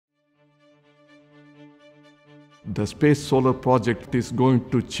The space solar project is going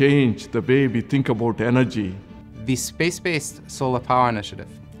to change the way we think about energy. The Space-Based Solar Power Initiative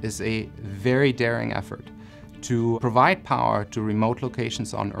is a very daring effort to provide power to remote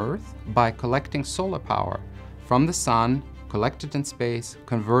locations on Earth by collecting solar power from the sun, collect it in space,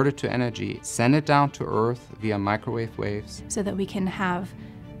 convert it to energy, send it down to Earth via microwave waves. So that we can have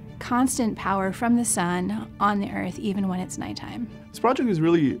constant power from the sun on the Earth even when it's nighttime. This project is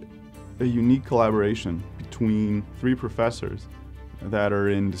really a unique collaboration between three professors that are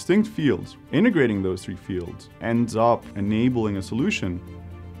in distinct fields. Integrating those three fields ends up enabling a solution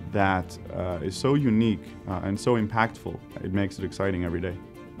that is so unique and so impactful. It makes it exciting every day.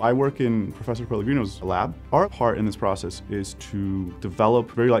 I work in Professor Pellegrino's lab. Our part in this process is to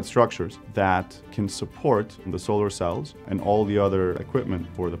develop very light structures that can support the solar cells and all the other equipment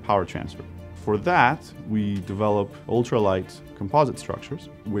for the power transfer. For that, we develop ultralight composite structures,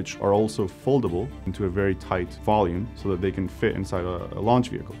 which are also foldable into a very tight volume so that they can fit inside a launch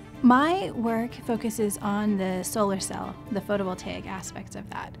vehicle. My work focuses on the solar cell, the photovoltaic aspects of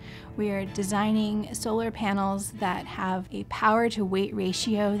that. We are designing solar panels that have a power-to-weight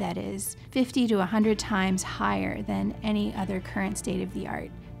ratio that is 50 to 100 times higher than any other current state-of-the-art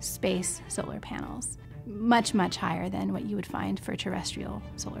space solar panels. Much, much higher than what you would find for terrestrial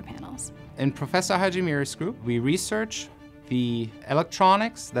solar panels. In Professor Hajimiri's group, we research the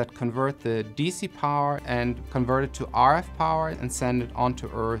electronics that convert the DC power and convert it to RF power and send it onto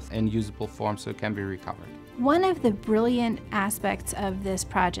Earth in usable form so it can be recovered. One of the brilliant aspects of this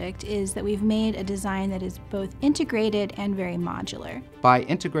project is that we've made a design that is both integrated and very modular. By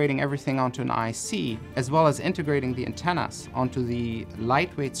integrating everything onto an IC, as well as integrating the antennas onto the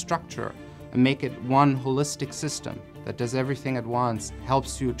lightweight structure and make it one holistic system that does everything at once,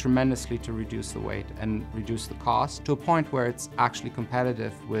 helps you tremendously to reduce the weight and reduce the cost to a point where it's actually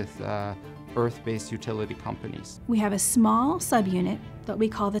competitive with Earth-based utility companies. We have a small subunit that we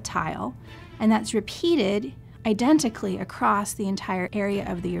call the tile, and that's repeated identically across the entire area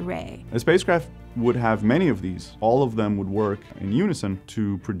of the array. A spacecraft would have many of these. All of them would work in unison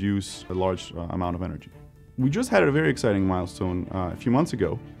to produce a large amount of energy. We just had a very exciting milestone a few months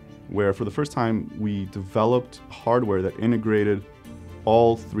ago, where for the first time we developed hardware that integrated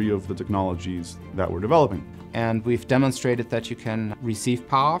all three of the technologies that we're developing. And we've demonstrated that you can receive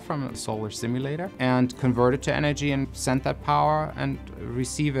power from a solar simulator and convert it to energy and send that power and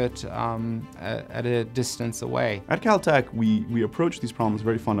receive it at a distance away. At Caltech, we approach these problems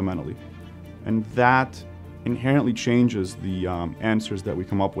very fundamentally, and that inherently changes the answers that we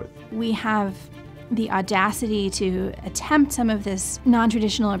come up with. We have the audacity to attempt some of this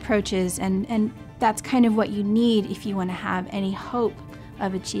non-traditional approaches, and that's kind of what you need if you want to have any hope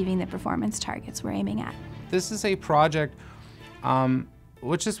of achieving the performance targets we're aiming at. This is a project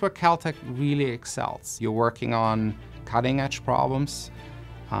which is where Caltech really excels. You're working on cutting-edge problems.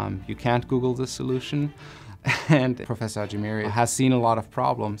 You can't Google the solution. And Professor Hajimiri has seen a lot of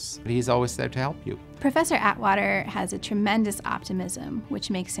problems, but he's always there to help you. Professor Atwater has a tremendous optimism,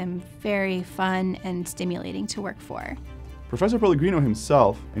 which makes him very fun and stimulating to work for. Professor Pellegrino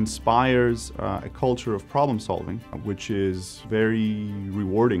himself inspires a culture of problem solving, which is very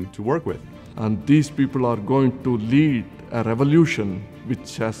rewarding to work with. And these people are going to lead a revolution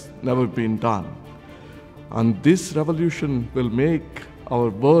which has never been done. And this revolution will make our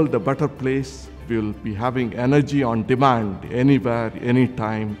world a better place. We'll be having energy on demand, anywhere,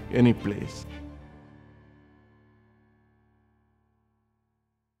 anytime, any place.